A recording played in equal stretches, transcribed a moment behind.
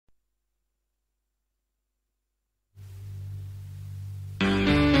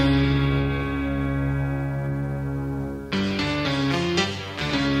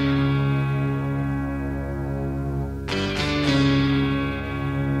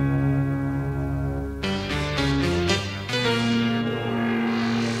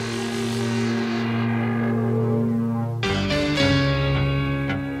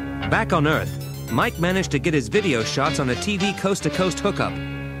Back on Earth, Mike managed to get his video shots on a TV coast-to-coast hookup.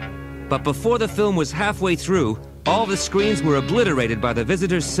 But before the film was halfway through, all the screens were obliterated by the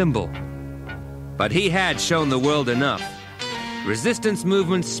visitor's symbol. But he had shown the world enough. Resistance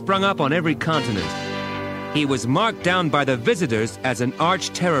movements sprung up on every continent. He was marked down by the visitors as an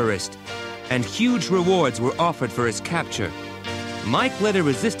arch-terrorist, and huge rewards were offered for his capture. Mike led a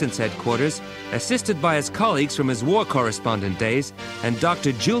resistance headquarters, assisted by his colleagues from his war correspondent days, and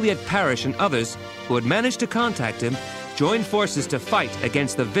Dr. Juliet Parrish and others who had managed to contact him, joined forces to fight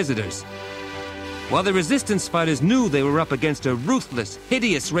against the visitors. While the resistance fighters knew they were up against a ruthless,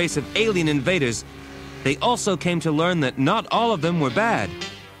 hideous race of alien invaders, they also came to learn that not all of them were bad,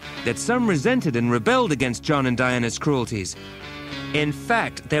 that some resented and rebelled against John and Diana's cruelties. In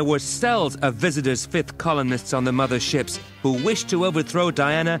fact, there were cells of visitors' fifth columnists on the mother ships who wished to overthrow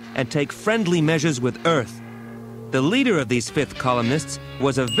Diana and take friendly measures with Earth. The leader of these fifth columnists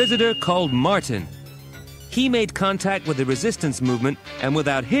was a visitor called Martin. He made contact with the resistance movement, and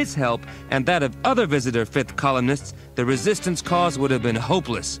without his help and that of other visitor fifth columnists, the resistance cause would have been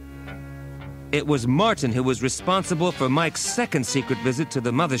hopeless. It was Martin who was responsible for Mike's second secret visit to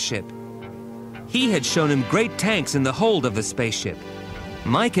the mothership. He had shown him great tanks in the hold of the spaceship.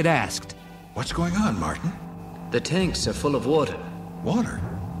 Mike had asked, "What's going on, Martin?" The tanks are full of water. Water?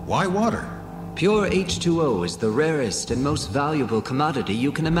 Why water? Pure H2O is the rarest and most valuable commodity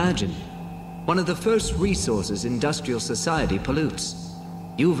you can imagine. One of the first resources industrial society pollutes.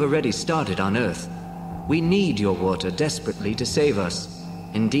 You've already started on Earth. We need your water desperately to save us.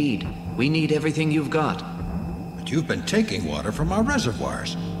 Indeed, we need everything you've got. But you've been taking water from our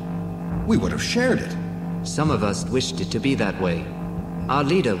reservoirs. We would have shared it. Some of us wished it to be that way. Our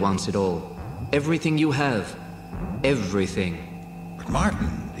leader wants it all. Everything you have. Everything. But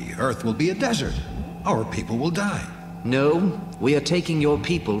Martin, the Earth will be a desert. Our people will die. No, we are taking your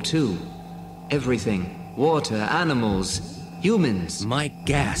people too. Everything. Water, animals, humans. Mike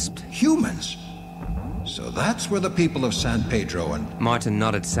gasped. Humans? So that's where the people of San Pedro and... Martin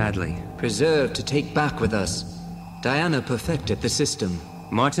nodded sadly. Preserved to take back with us. Diana perfected the system.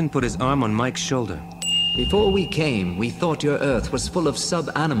 Martin put his arm on Mike's shoulder. Before we came, we thought your Earth was full of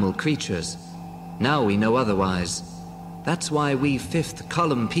sub-animal creatures. Now we know otherwise. That's why we fifth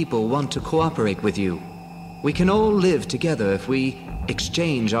column people want to cooperate with you. We can all live together if we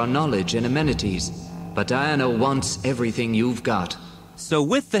exchange our knowledge and amenities. But Diana wants everything you've got. So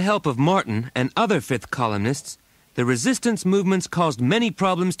with the help of Martin and other fifth columnists, the resistance movements caused many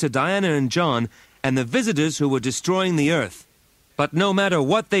problems to Diana and John and the visitors who were destroying the Earth. But no matter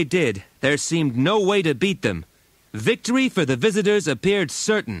what they did, there seemed no way to beat them. Victory for the visitors appeared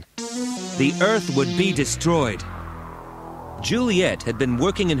certain. The Earth would be destroyed. Juliet had been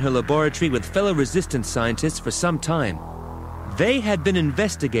working in her laboratory with fellow resistance scientists for some time. They had been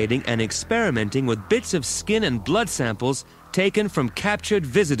investigating and experimenting with bits of skin and blood samples taken from captured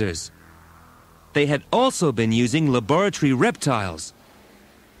visitors. They had also been using laboratory reptiles.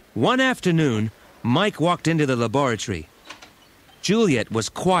 One afternoon, Mike walked into the laboratory. Juliet was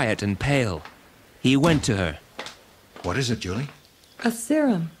quiet and pale. He went to her. What is it, Julie? A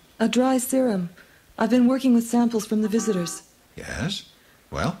serum. A dry serum. I've been working with samples from the visitors. Yes?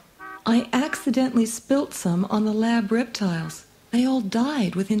 Well? I accidentally spilt some on the lab reptiles. They all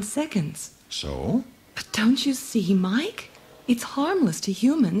died within seconds. So? But don't you see, Mike? It's harmless to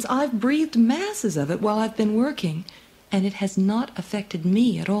humans. I've breathed masses of it while I've been working, and it has not affected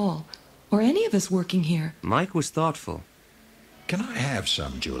me at all, or any of us working here. Mike was thoughtful. Can I have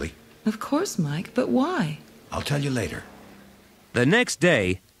some, Julie? Of course, Mike, but why? I'll tell you later. The next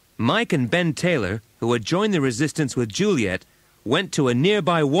day, Mike and Ben Taylor, who had joined the resistance with Juliet, went to a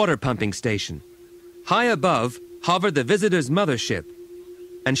nearby water pumping station. High above hovered the visitors' mothership,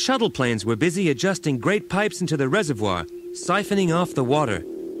 and shuttle planes were busy adjusting great pipes into the reservoir, siphoning off the water.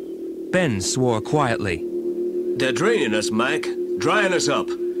 Ben swore quietly. They're draining us, Mike. Drying us up.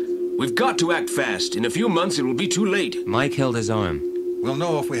 We've got to act fast. In a few months, it will be too late. Mike held his arm. We'll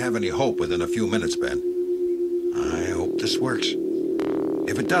know if we have any hope within a few minutes, Ben. I hope this works.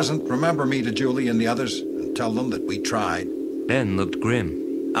 If it doesn't, remember me to Julie and the others and tell them that we tried. Ben looked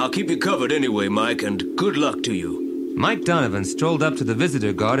grim. I'll keep you covered anyway, Mike, and good luck to you. Mike Donovan strolled up to the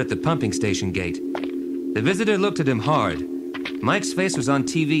visitor guard at the pumping station gate. The visitor looked at him hard. Mike's face was on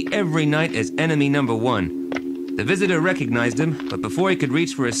TV every night as enemy number one. The visitor recognized him, but before he could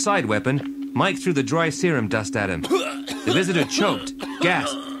reach for his side weapon, Mike threw the dry serum dust at him. The visitor choked,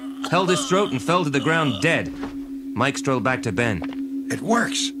 gasped, held his throat and fell to the ground dead. Mike strolled back to Ben. It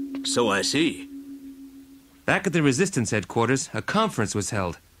works. So I see. Back at the resistance headquarters, a conference was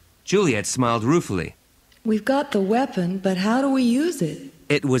held. Juliet smiled ruefully. We've got the weapon, but how do we use it?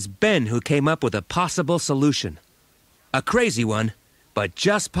 It was Ben who came up with a possible solution. A crazy one, but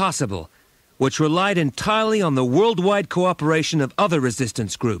just possible, which relied entirely on the worldwide cooperation of other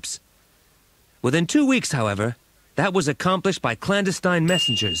resistance groups. Within 2 weeks, however, that was accomplished by clandestine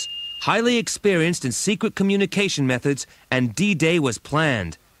messengers, highly experienced in secret communication methods, and D-Day was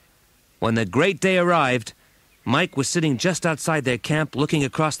planned. When the great day arrived, Mike was sitting just outside their camp looking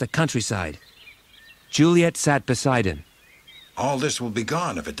across the countryside. Juliet sat beside him. All this will be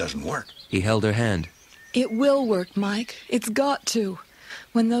gone if it doesn't work. He held her hand. It will work, Mike. It's got to.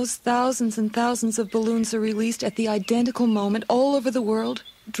 When those thousands and thousands of balloons are released at the identical moment all over the world,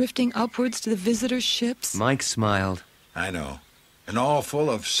 drifting upwards to the visitors' ships... Mike smiled. I know. And all full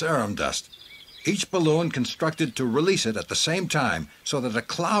of serum dust. Each balloon constructed to release it at the same time so that a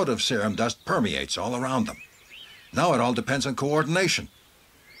cloud of serum dust permeates all around them. Now it all depends on coordination.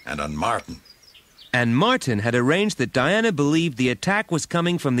 And on Martin. And Martin had arranged that Diana believed the attack was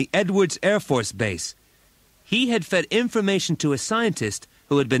coming from the Edwards Air Force Base. He had fed information to a scientist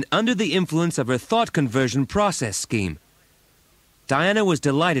who had been under the influence of her thought conversion process scheme. Diana was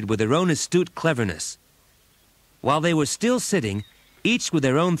delighted with her own astute cleverness. While they were still sitting, each with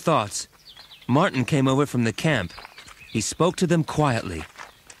their own thoughts, Martin came over from the camp. He spoke to them quietly.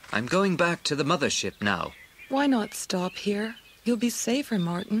 I'm going back to the mothership now. Why not stop here? You'll be safer,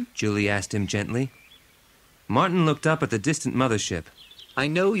 Martin. Julie asked him gently. Martin looked up at the distant mothership. I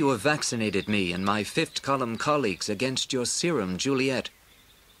know you have vaccinated me and my fifth column colleagues against your serum, Juliet.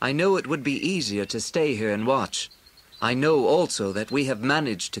 I know it would be easier to stay here and watch. I know also that we have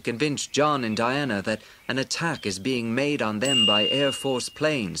managed to convince John and Diana that an attack is being made on them by Air Force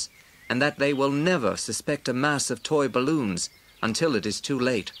planes, and that they will never suspect a mass of toy balloons until it is too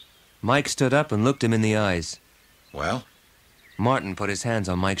late. Mike stood up and looked him in the eyes. Well? Martin put his hands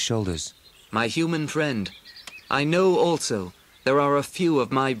on Mike's shoulders. My human friend, I know also there are a few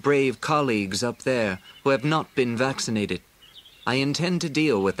of my brave colleagues up there who have not been vaccinated. I intend to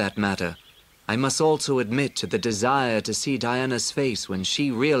deal with that matter. I must also admit to the desire to see Diana's face when she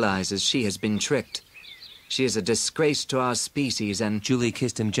realizes she has been tricked. She is a disgrace to our species and... Julie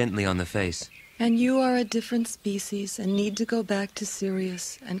kissed him gently on the face. And you are a different species and need to go back to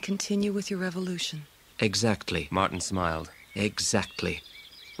Sirius and continue with your revolution. Exactly. Martin smiled. Exactly.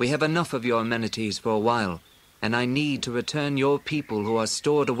 We have enough of your amenities for a while, and I need to return your people who are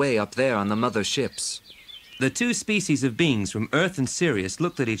stored away up there on the mother ships. The two species of beings from Earth and Sirius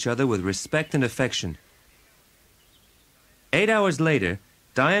looked at each other with respect and affection. 8 hours later,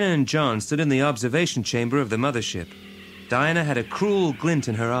 Diana and John stood in the observation chamber of the mothership. Diana had a cruel glint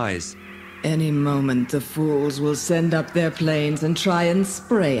in her eyes. Any moment the fools will send up their planes and try and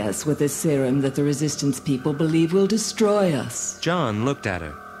spray us with a serum that the Resistance people believe will destroy us. John looked at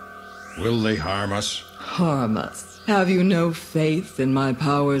her. Will they harm us? Harm us? Have you no faith in my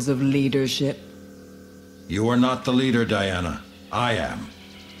powers of leadership? You are not the leader, Diana. I am.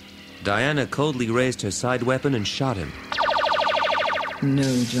 Diana coldly raised her side weapon and shot him.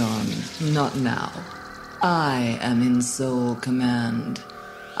 No, John, not now. I am in sole command.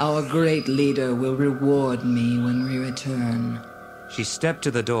 Our great leader will reward me when we return. She stepped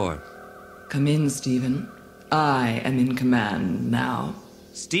to the door. Come in, Stephen. I am in command now.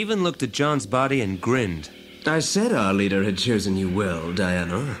 Stephen looked at John's body and grinned. I said our leader had chosen you well,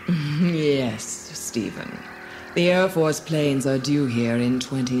 Diana. Yes, Stephen. The Air Force planes are due here in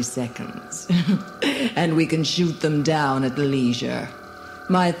 20 seconds. And we can shoot them down at leisure.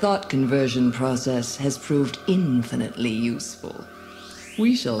 My thought conversion process has proved infinitely useful.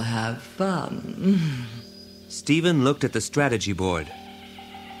 We shall have fun. Stephen looked at the strategy board.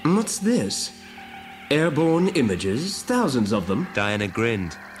 What's this? Airborne images, thousands of them. Diana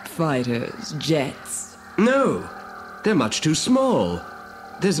grinned. Fighters, jets. No, they're much too small.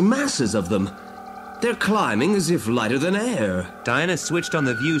 There's masses of them. They're climbing as if lighter than air. Diana switched on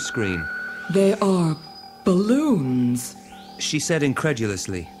the view screen. They are balloons. She said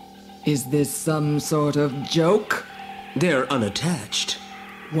incredulously. Is this some sort of joke? They're unattached.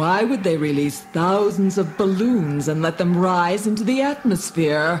 Why would they release thousands of balloons and let them rise into the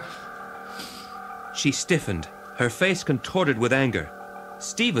atmosphere? She stiffened, her face contorted with anger.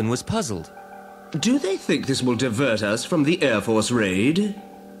 Stephen was puzzled. Do they think this will divert us from the Air Force raid?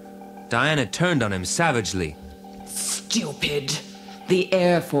 Diana turned on him savagely. Stupid! The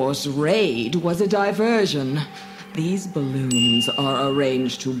Air Force raid was a diversion. These balloons are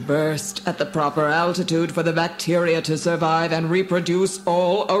arranged to burst at the proper altitude for the bacteria to survive and reproduce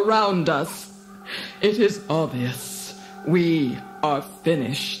all around us. It is obvious. We are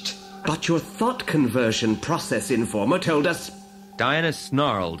finished. But your thought conversion process informer told us... Diana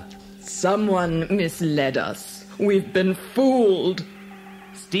snarled. Someone misled us. We've been fooled.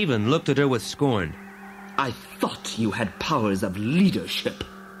 Stephen looked at her with scorn. I thought you had powers of leadership.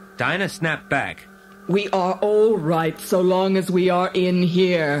 Dinah snapped back. We are all right so long as we are in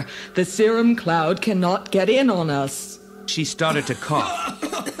here. The serum cloud cannot get in on us. She started to cough.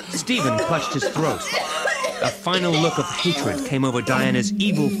 Stephen clutched his throat. A final look of hatred came over Diana's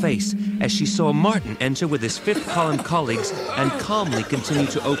evil face as she saw Martin enter with his fifth column colleagues and calmly continue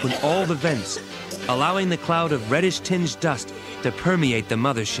to open all the vents, allowing the cloud of reddish-tinged dust to permeate the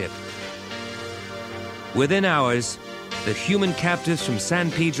mothership. Within hours, the human captives from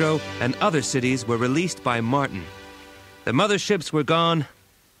San Pedro and other cities were released by Martin. The motherships were gone,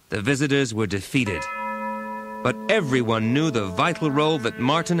 the visitors were defeated. But everyone knew the vital role that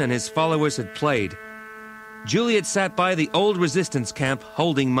Martin and his followers had played. Juliet sat by the old resistance camp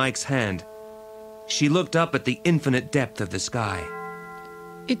holding Mike's hand. She looked up at the infinite depth of the sky.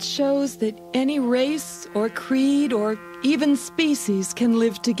 It shows that any race or creed or even species can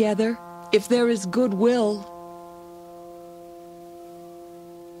live together if there is goodwill.